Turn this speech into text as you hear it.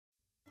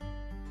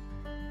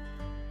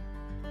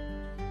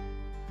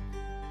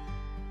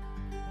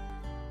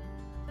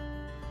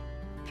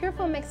Pure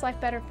foam makes life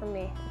better for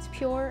me. It's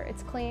pure,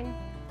 it's clean,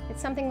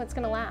 it's something that's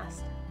gonna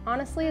last.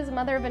 Honestly, as a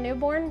mother of a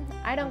newborn,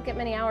 I don't get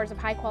many hours of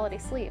high quality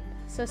sleep.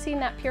 So seeing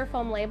that Pure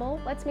foam label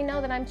lets me know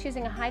that I'm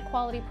choosing a high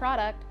quality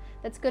product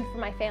that's good for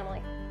my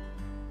family.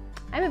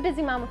 I'm a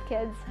busy mom with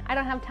kids. I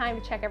don't have time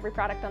to check every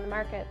product on the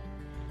market.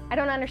 I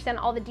don't understand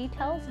all the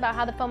details about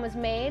how the foam was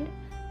made,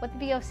 what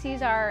the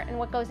VOCs are, and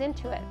what goes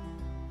into it.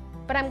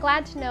 But I'm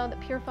glad to know that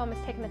Pure Foam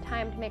has taken the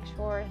time to make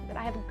sure that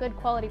I have a good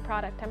quality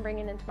product I'm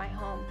bringing into my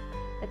home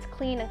that's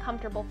clean and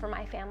comfortable for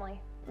my family.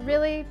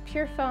 Really,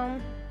 Pure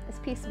Foam is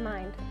peace of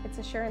mind. It's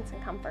assurance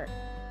and comfort.